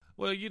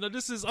Well,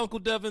 this is Uncle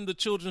Devin, the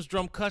children's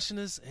drum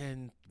cushionist,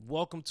 and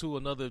welcome to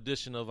another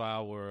edition of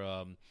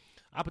our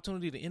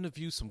opportunity to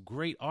interview some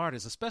great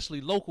artists, especially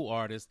local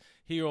artists,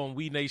 here on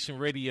We Nation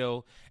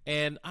Radio.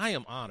 And I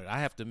am honored. I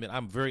have to admit,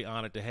 I'm very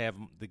honored to have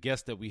the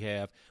guest that we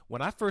have.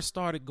 When I first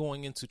started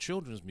going into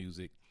children's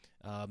music,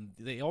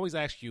 they always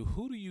ask you,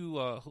 who do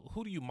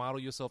you model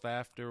yourself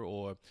after,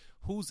 or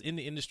who's in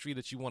the industry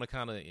that you want to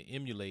kind of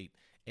emulate?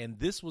 And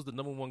this was the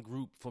number one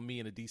group for me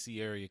in the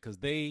DC area because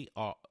they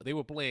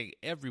were playing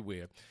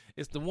everywhere.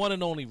 It's the one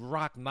and only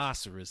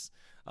Rocknoceros.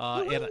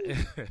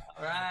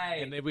 Right.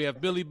 And then we have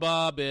Billy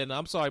Bob, and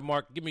I'm sorry,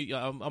 Mark,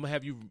 I'm gonna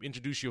have you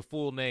introduce your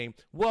full name.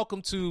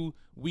 Welcome to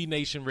We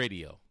Nation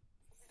Radio.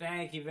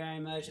 Thank you very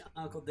much,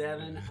 Uncle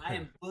Devin. I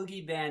am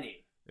Boogie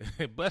Benny.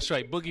 That's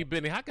right, Boogie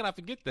Benny. How can I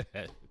forget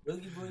that?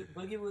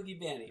 Boogie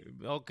Benny.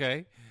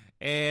 Okay.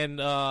 And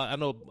I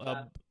know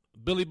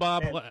Billy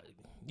Bob.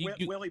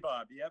 Willie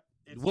Bob, yep.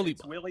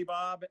 It's Willie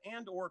Bob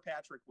and or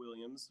Patrick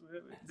Williams.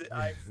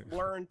 I've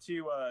learned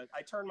to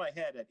I turn my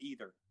head at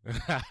either.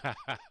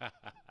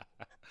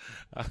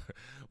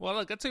 Well,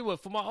 look, I tell you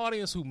what, for my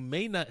audience who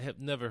may not have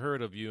never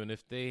heard of you, and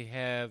if they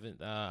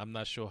haven't, I'm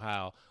not sure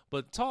how,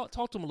 but talk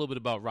to them a little bit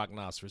about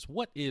Rocknoceros.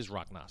 What is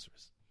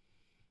Rocknoceros?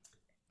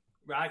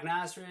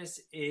 Rocknoceros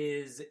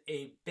is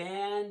a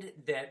band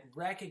that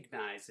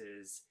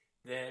recognizes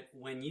that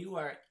when you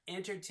are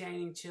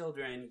entertaining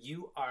children,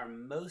 you are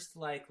most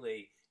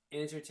likely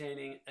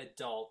entertaining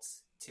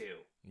adults too.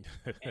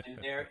 And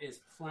there is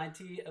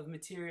plenty of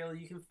material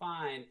you can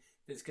find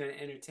that's going to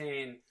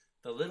entertain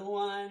the little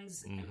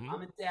ones, and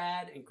mom and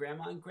dad and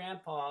grandma and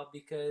grandpa,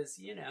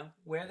 because,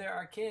 where there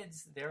are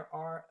kids, there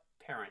are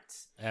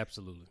parents.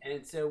 Absolutely.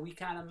 And so we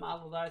kind of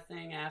modeled our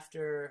thing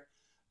after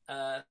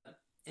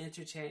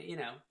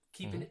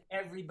keeping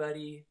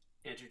everybody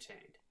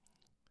entertained.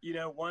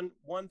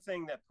 One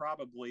thing that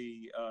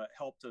probably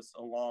helped us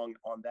along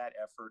on that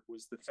effort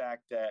was the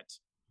fact that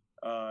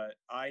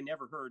I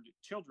never heard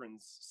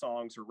children's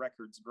songs or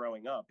records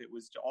growing up. It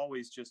was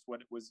always just what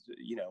it was,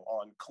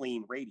 on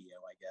clean radio,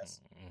 I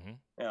guess,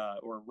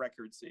 or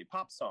records,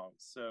 pop songs.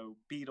 So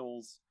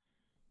Beatles,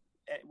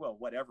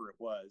 whatever it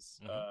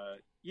was,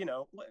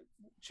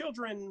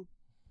 children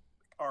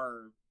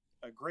are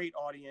a great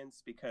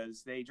audience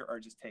because they are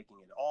just taking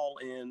it all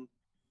in,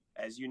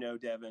 as you know,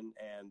 Devin.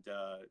 And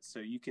so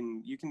you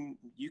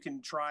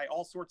can try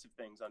all sorts of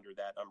things under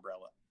that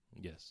umbrella.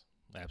 Yes.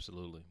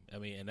 Absolutely. I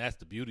mean, and that's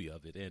the beauty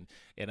of it.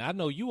 And I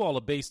know you all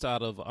are based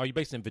are you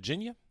based in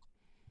Virginia?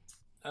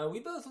 We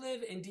both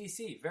live in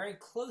D.C., very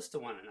close to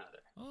one another.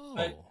 Oh.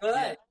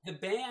 But the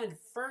band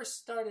first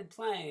started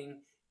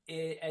playing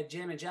at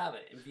Jammin' Java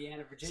in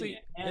Vienna, Virginia.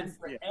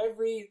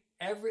 Every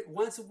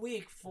once a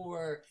week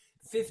for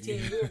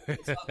 15 years.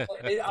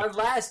 Our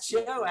last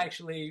show,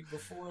 actually,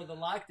 before the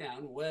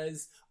lockdown,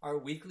 was our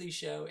weekly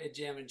show at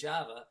Jammin'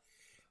 Java.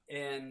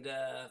 And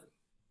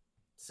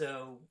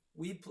so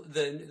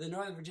the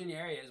Northern Virginia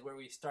area is where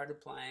we started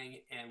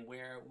playing and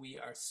where we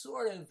are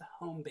sort of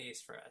home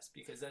base for us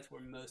because that's where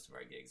most of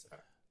our gigs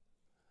are.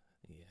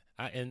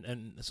 Yeah,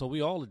 and so we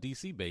all are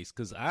DC based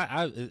because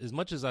I as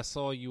much as I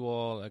saw you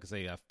all, like I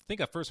say, I think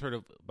I first heard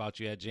about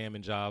you at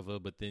Jammin' Java,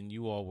 but then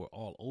you all were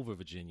all over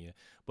Virginia.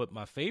 But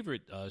my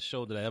favorite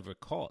show that I ever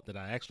caught, that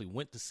I actually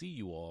went to see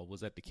you all,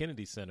 was at the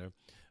Kennedy Center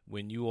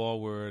when you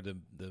all were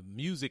the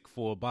music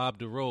for Bob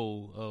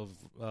Dorough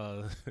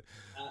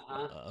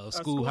of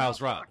Schoolhouse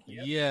Rock.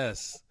 Yep.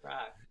 Yes,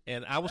 Rock.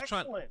 And I was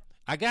Excellent.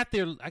 I got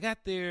there.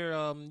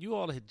 You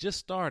all had just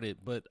started,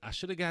 but I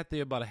should have got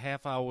there about a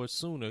half hour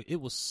sooner. It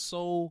was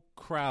so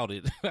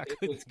crowded. I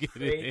couldn't get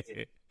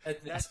in.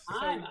 At the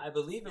time, I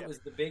believe it was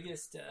the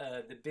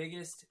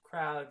biggest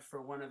crowd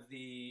for one of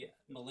the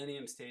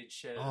Millennium Stage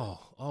shows.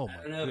 Oh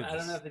my goodness. I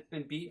don't know if it's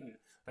been beaten,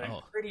 but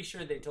I'm pretty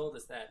sure they told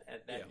us that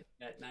at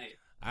that night.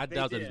 I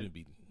doubt that it's been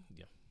beaten.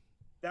 Yeah.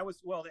 That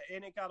was,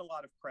 and it got a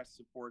lot of press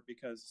support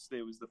because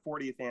it was the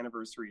 40th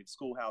anniversary of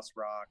Schoolhouse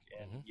Rock.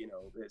 And,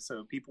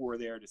 so people were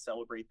there to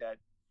celebrate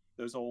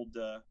those old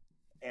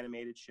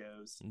animated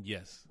shows.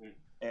 Yes.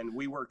 And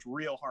we worked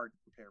real hard to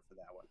prepare for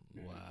that one.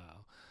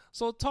 Wow.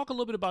 So talk a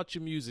little bit about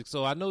your music.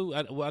 So I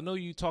know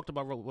you talked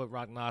about what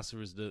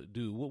Rocknoceros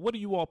do. What do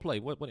you all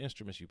play? What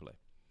instruments you play?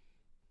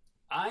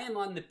 I am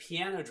on the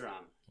piano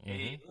drum.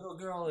 A little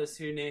girl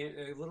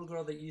a little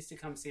girl that used to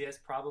come see us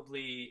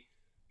probably...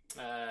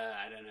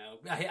 I don't know.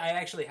 I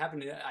actually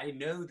I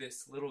know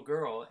this little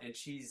girl, and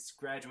she's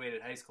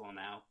graduated high school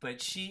now.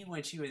 But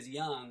when she was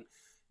young,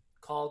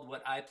 called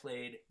what I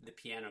played the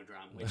piano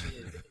drum, which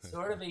is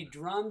sort of a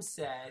drum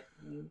set.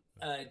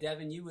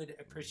 Devin, you would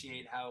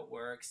appreciate how it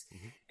works.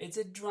 It's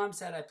a drum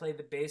set. I play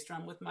the bass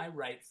drum with my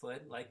right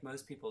foot, like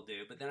most people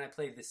do. But then I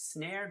play the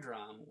snare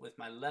drum with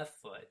my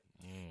left foot.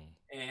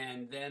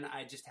 And then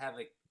I just have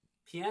a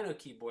piano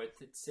keyboard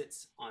that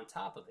sits on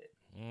top of it.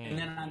 And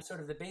then I'm sort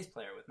of the bass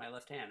player with my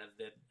left hand of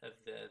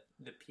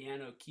the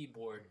piano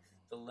keyboard.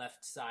 The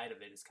left side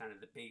of it is kind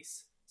of the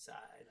bass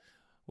side.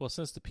 Well,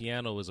 since the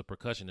piano is a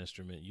percussion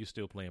instrument, you're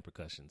still playing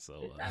percussion.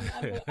 So I'm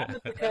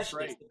the percussionist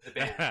right. of the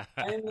band.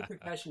 I am the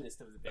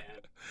percussionist of the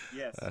band.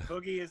 Yes,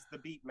 Boogie is the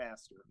beat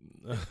master.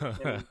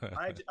 And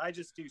I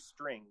just do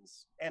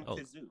strings and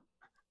kazoo.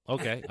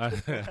 Okay.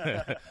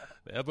 The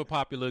ever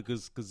popular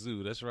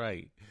kazoo. That's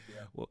right.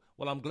 Yeah.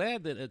 Well, I'm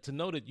glad that to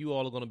know that you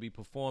all are going to be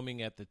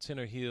performing at the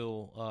Tenor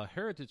Hill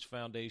Heritage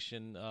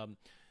Foundation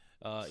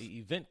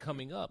event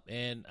coming up.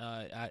 And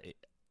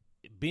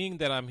being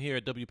that I'm here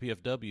at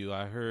WPFW,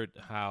 I heard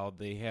how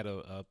they had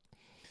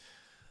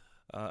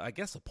I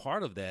guess a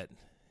part of that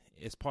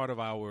is part of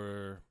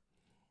our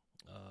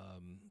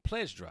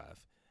pledge drive.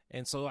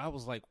 And so I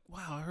was like,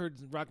 wow, I heard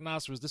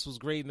Rocknoceros. This was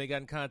great. And they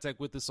got in contact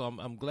with us. So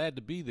I'm glad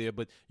to be there.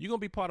 But you're going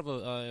to be part of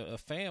a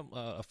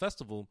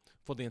festival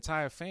for the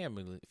entire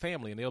family.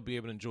 And they'll be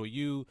able to enjoy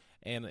you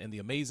and the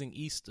amazing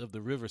East of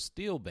the River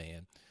Steel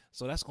Band.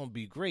 So that's going to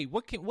be great.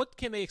 What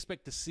can they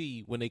expect to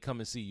see when they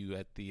come and see you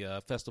at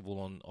the festival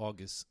on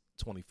August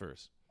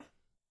 21st?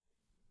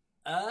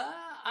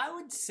 I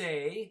would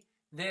say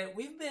that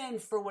we've been,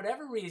 for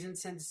whatever reason,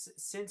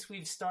 since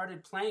we've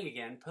started playing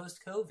again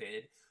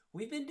post-COVID,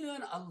 we've been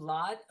doing a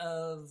lot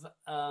of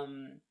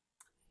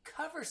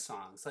cover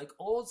songs, like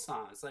old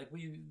songs, like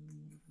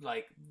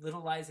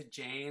Little Liza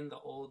Jane, the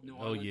old New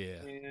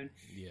Orleans tune.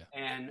 Yeah.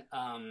 And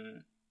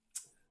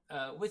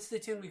what's the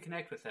tune we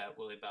connect with that,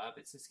 Willie Bob?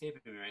 It's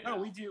escaping me right now.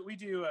 Oh, we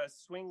do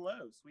Swing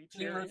Low, Sweet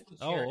Chariot.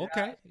 Oh,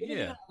 okay.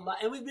 Yeah.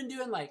 And we've been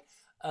doing like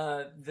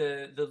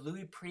the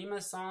Louis Prima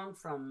song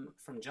from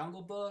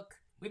Jungle Book.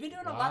 We've been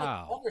doing a lot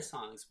of cover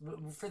songs.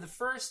 For the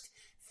first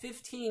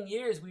 15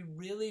 years, we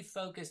really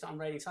focused on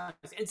writing songs.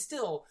 And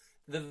still,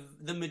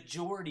 the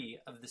majority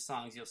of the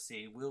songs you'll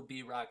see will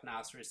be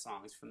Rocknoceros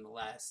songs from the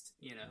last,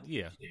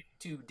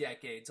 2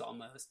 decades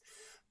almost.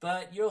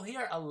 But you'll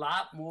hear a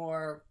lot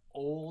more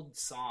old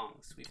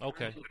songs. We've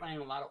been playing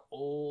a lot of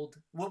old,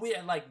 we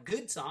like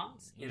good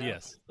songs,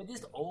 yes, but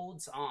just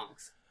old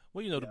songs.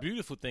 Well, the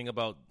beautiful thing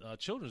about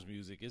children's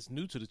music, it's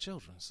new to the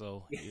children,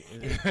 so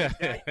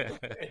it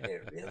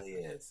really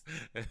is.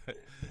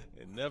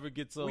 It never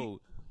gets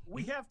old.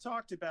 We have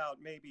talked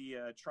about maybe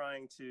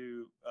trying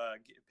to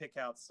pick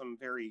out some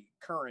very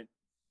current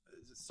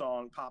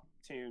pop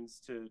tunes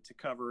to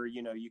cover.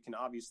 You can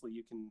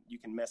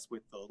mess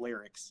with the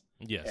lyrics,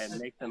 and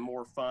make them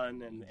more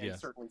fun and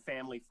certainly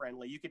family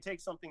friendly. You could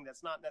take something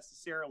that's not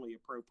necessarily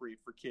appropriate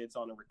for kids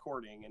on a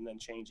recording and then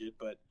change it,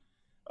 but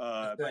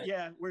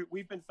yeah,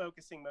 we've been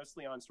focusing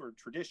mostly on sort of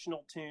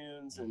traditional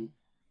tunes and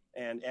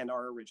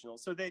our original.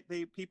 So they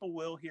people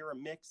will hear a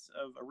mix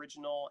of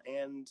original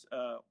and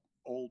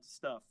old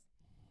stuff.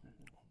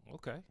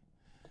 Okay.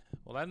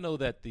 Well, I know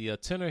that the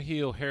Tenor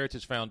Hill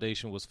Heritage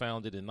Foundation was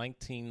founded in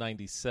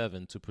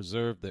 1997 to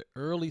preserve the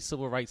early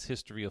civil rights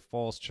history of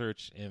Falls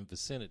Church and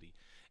vicinity.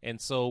 And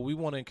so we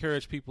want to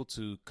encourage people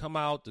to come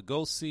out to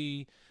go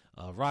see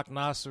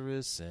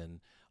Rocknoceros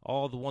and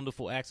all the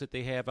wonderful acts that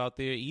they have out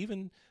there,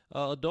 even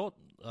adult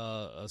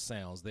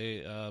sounds.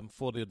 They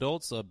for the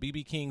adults,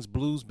 B.B. King's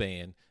Blues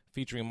Band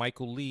featuring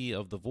Michael Lee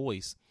of The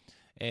Voice,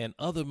 and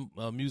other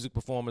music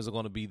performers are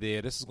going to be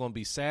there. This is going to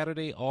be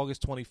Saturday,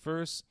 August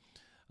 21st,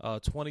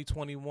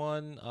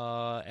 2021,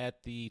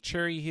 at the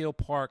Cherry Hill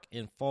Park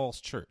in Falls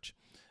Church.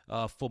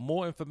 For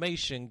more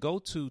information, go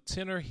to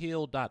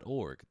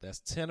tenorhill.org. That's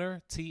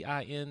tenor,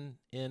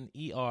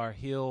 TINNER,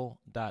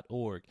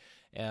 hill.org,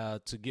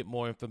 to get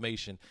more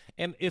information.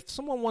 And if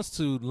someone wants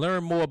to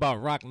learn more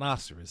about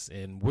Rocknoceros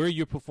and where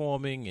you're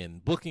performing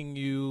and booking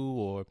you,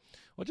 or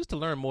just to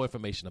learn more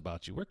information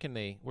about you, where can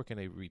they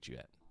reach you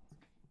at?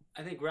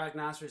 I think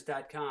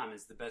rocknoceros.com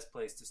is the best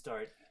place to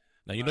start.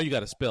 Now, you got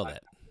to spell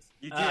that.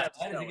 You do have to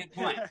that is a good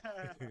point.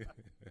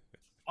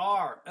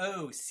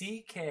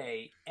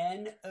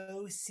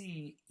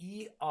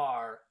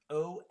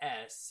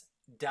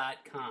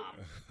 ROCKNOCEROS.com.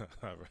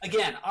 Right.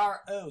 Again,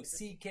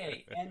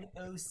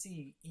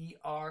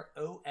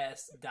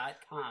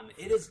 ROCKNOCEROS.com.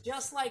 It is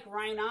just like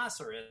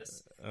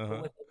rhinoceros,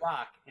 but with a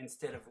rock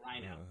instead of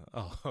rhino.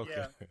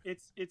 Yeah,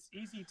 it's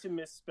easy to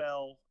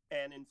misspell,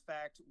 and in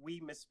fact, we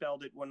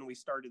misspelled it when we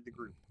started the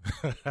group.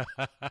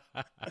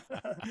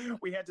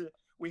 we had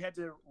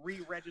to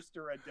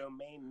re-register a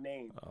domain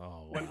name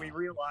when we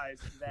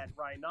realized that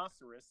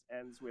rhinoceros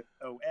ends with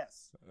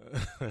OS.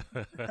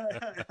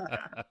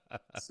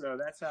 So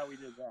that's how we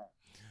did that.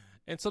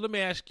 And so let me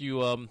ask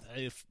you,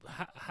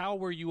 how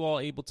were you all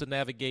able to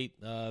navigate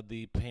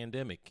the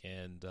pandemic?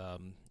 And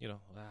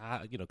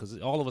because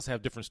all of us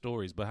have different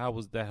stories, but how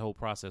was that whole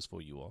process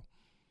for you all?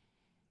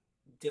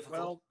 Difficult.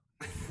 Well,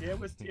 it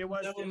was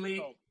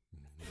difficult.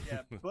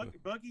 Yeah,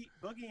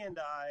 Boogie and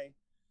I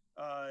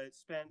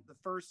spent the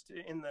first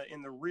in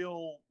the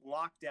real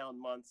lockdown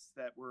months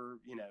that were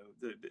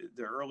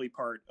the early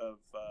part of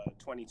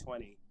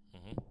 2020.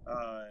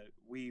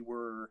 We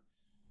were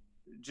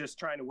just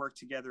trying to work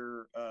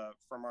together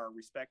from our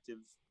respective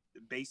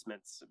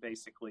basements,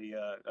 basically.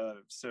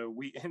 So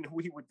we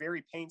would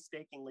very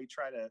painstakingly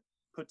try to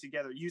put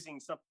together using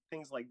some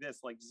things like this,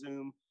 like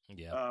Zoom.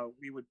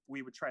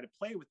 We would try to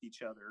play with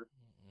each other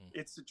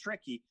It's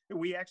tricky.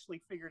 We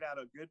actually figured out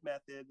a good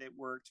method that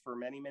worked for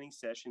many, many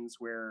sessions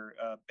where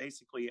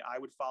basically I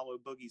would follow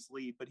Boogie's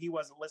lead, but he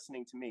wasn't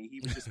listening to me. He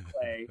would just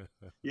play.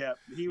 Yeah,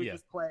 he would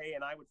just play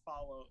and I would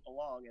follow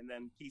along and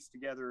then piece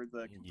together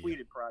the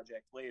completed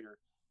project later.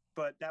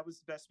 But that was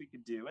the best we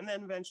could do. And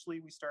then eventually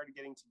we started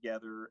getting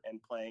together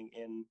and playing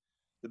in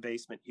the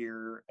basement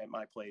here at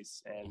my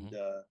place. And,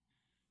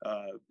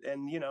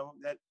 you know,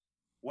 that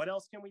what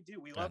else can we do?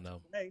 We love to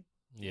play.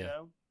 Yeah. You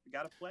know, we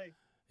got to play.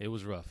 It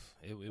was rough.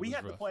 We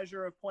had rough. The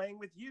pleasure of playing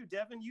with you,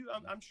 Devin.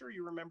 I'm sure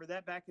you remember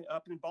that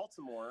up in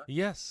Baltimore.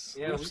 Yes,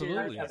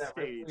 absolutely.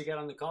 We got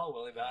on the call,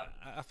 Willie Bob.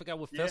 I forgot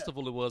what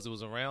festival it was. It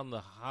was around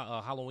the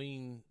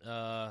Halloween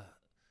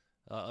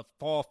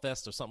Fall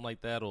Fest or something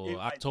like that, or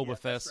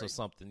Oktoberfest or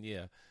something.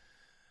 Yeah,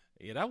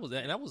 that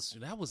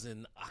was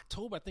in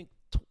October. I think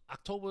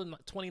October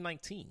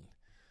 2019.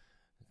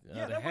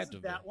 That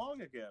wasn't that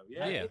long ago.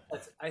 Yeah,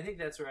 I think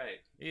that's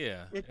right.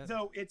 Yeah.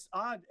 Though it's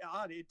odd.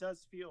 It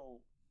does feel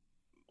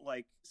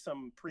like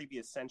some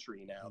previous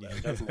century now, though,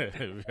 doesn't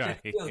it? Right.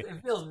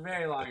 It feels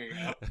very long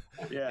ago.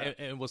 Yeah.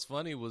 And what's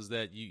funny was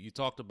that you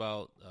talked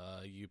about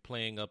you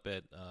playing up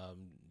at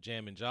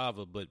Jam and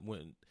Java, but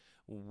when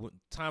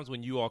times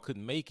when you all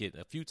couldn't make it,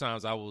 a few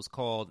times I was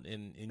called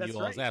in you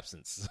all's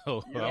absence.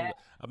 So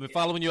I've been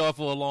following you all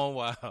for a long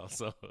while.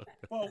 So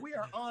well, we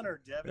are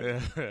honored,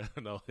 Devin.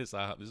 No, his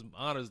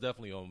honor is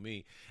definitely on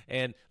me.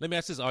 And let me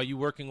ask this: are you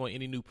working on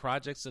any new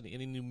projects and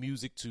any new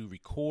music to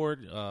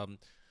record?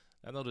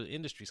 I know the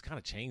industry's kind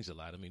of changed a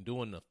lot. I mean,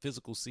 doing a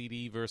physical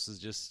CD versus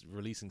just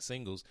releasing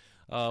singles.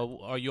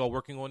 Are you all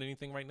working on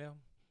anything right now?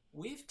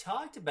 We've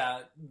talked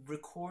about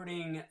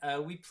recording.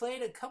 We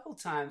played a couple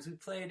times. We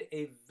played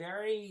a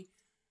very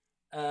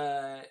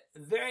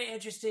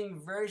interesting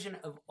version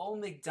of Old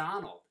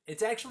MacDonald.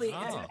 It's actually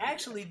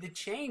the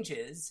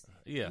changes.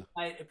 Yeah, you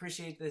might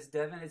appreciate this,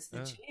 Devin. It's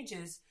the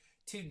changes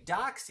to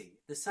Doxy,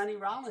 the Sonny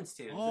Rollins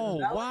tune. Oh,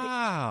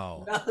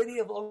 wow! The melody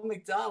of Old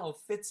MacDonald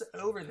fits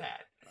over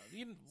that.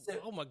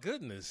 Oh my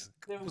goodness!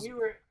 So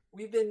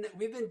we've been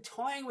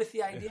toying with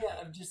the idea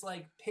of just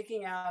like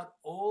picking out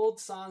old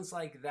songs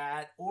like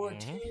that, or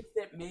tunes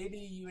that maybe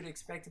you would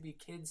expect to be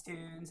kids'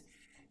 tunes,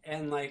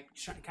 and like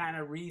kind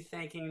of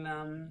rethinking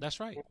them. That's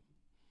right.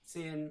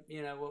 Seeing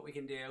what we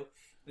can do.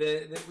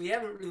 We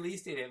haven't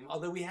released it,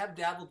 although we have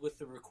dabbled with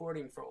the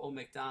recording for Old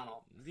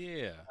MacDonald.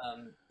 Yeah.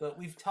 But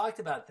we've talked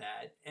about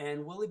that,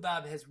 and Willie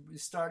Bob has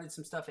started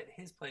some stuff at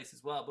his place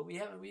as well. But we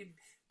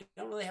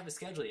don't really have a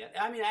schedule yet.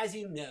 I mean, as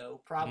you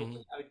know,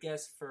 probably I would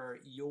guess for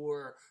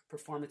your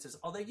performances,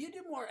 although you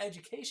do more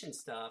education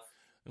stuff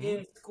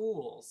in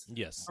schools.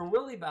 Yes. For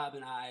Willie Bob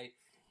and I,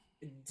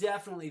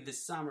 definitely the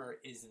summer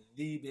is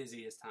the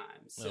busiest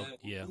time. So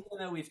even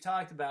though we've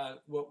talked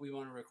about what we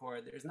want to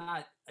record, there's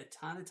not a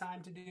ton of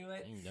time to do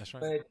it. That's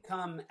right. But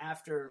come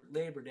after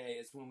Labor Day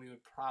is when we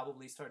would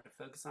probably start to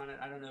focus on it.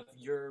 I don't know if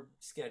your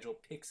schedule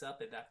picks up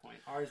at that point.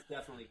 Ours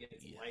definitely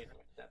gets lighter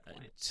at that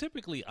point.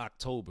 Typically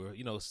October.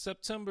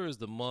 September is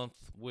the month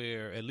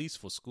where, at least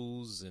for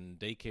schools and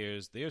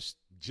daycares, they're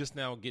just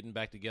now getting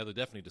back together,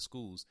 definitely the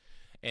schools.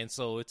 And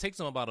so it takes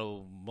them about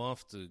a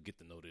month to get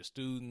to know their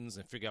students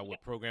and figure out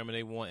what programming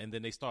they want, and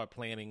then they start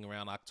planning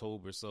around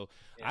October. So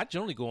I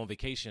generally go on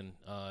vacation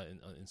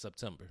in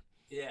September.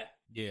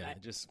 Yeah,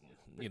 just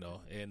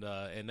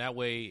and that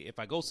way, if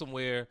I go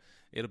somewhere,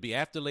 it'll be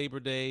after Labor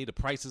Day. The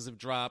prices have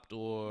dropped,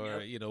 or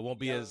it won't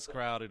be as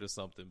crowded or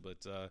something.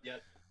 But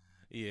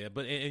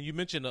but you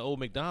mentioned the Old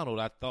MacDonald.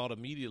 I thought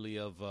immediately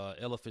of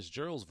Ella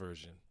Fitzgerald's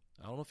version.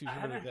 I don't know if you've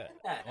heard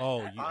that.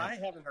 Oh, I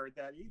haven't heard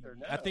that either.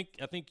 No. I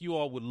think you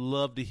all would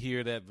love to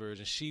hear that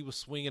version. She was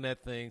swinging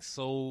that thing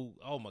so.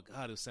 Oh my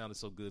God, it sounded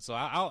so good. So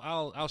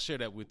I'll share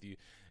that with you,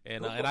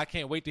 and I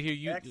can't wait to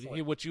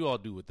hear what you all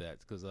do with that,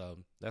 because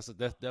that's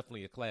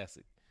definitely a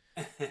classic.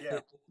 Yeah,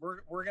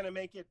 we're gonna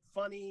make it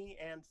funny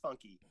and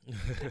funky.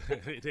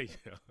 There you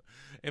go.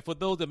 And for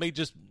those that may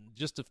just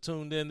have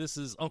tuned in, this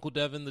is Uncle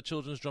Devin, the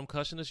Children's Drum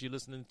Cushionist. You're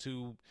listening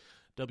to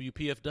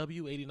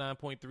WPFW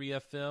 89.3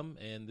 FM,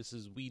 and this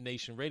is We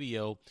Nation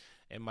Radio.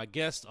 And my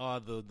guests are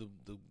the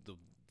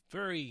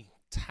very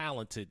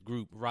talented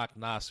group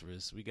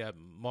Rocknoceros. We got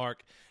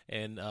Mark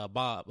and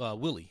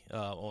Willie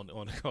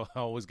on. I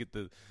always get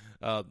the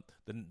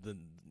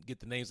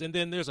names, and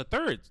then there's a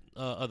third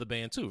other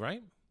band too,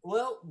 right?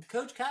 Well,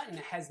 Coach Cotton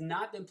has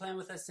not been playing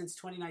with us since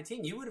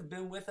 2019. You would have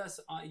been with us.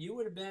 You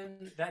would have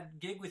been, that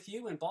gig with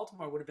you in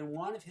Baltimore would have been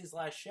one of his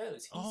last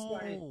shows.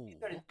 He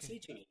started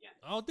teaching again.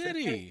 Oh, did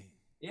he?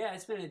 Yeah,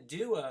 it's been a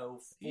duo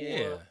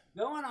for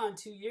going on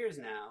 2 years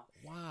now.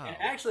 Wow. And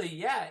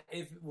actually,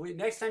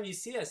 next time you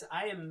see us,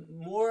 I am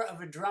more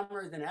of a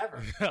drummer than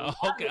ever.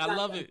 Okay, I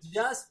love it.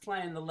 Just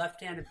playing the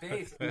left-handed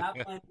bass. I'm not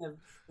playing the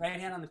right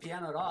hand on the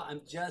piano at all.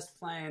 I'm just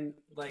playing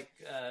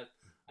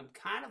I'm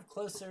kind of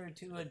closer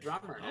to a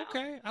drummer now.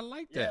 Okay, I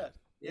like that.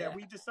 Yeah,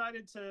 we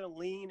decided to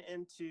lean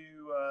into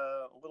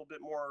a little bit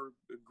more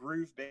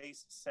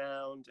groove-based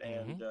sound,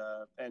 and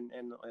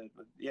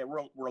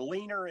we're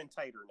leaner and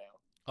tighter now.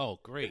 Oh,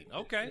 great.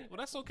 Okay. Well,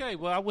 that's okay.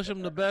 Well, I wish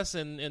them the best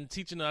in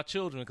teaching our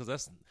children, because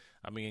that's,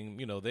 I mean,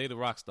 they're the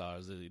rock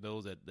stars,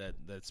 those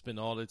that spend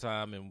all their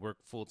time and work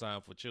full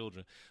time for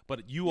children.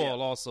 But you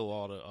all also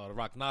are the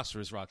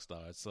Rocknocerous rock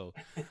stars. So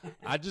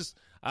I just,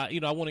 I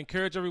want to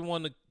encourage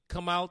everyone to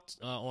come out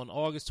on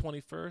August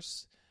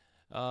 21st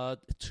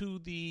to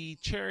the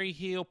Cherry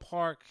Hill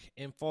Park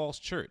in Falls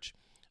Church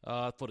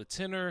for the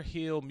Tenor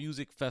Hill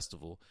Music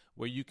Festival,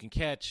 where you can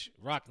catch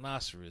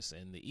Rocknocerous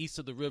and the East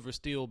of the River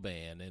Steel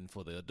Band. And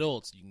for the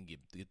adults, you can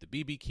get the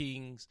B.B.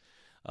 King's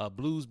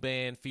Blues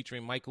Band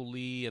featuring Michael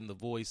Lee and The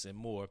Voice and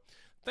more.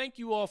 Thank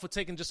you all for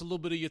taking just a little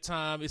bit of your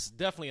time. It's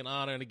definitely an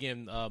honor. And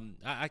again,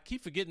 I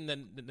keep forgetting that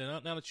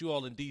now that you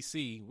all in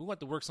D.C., we want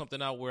to work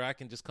something out where I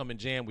can just come and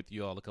jam with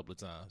you all a couple of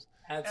times.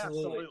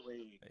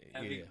 Absolutely.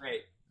 That'd be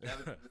great. That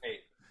would be great.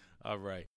 All right.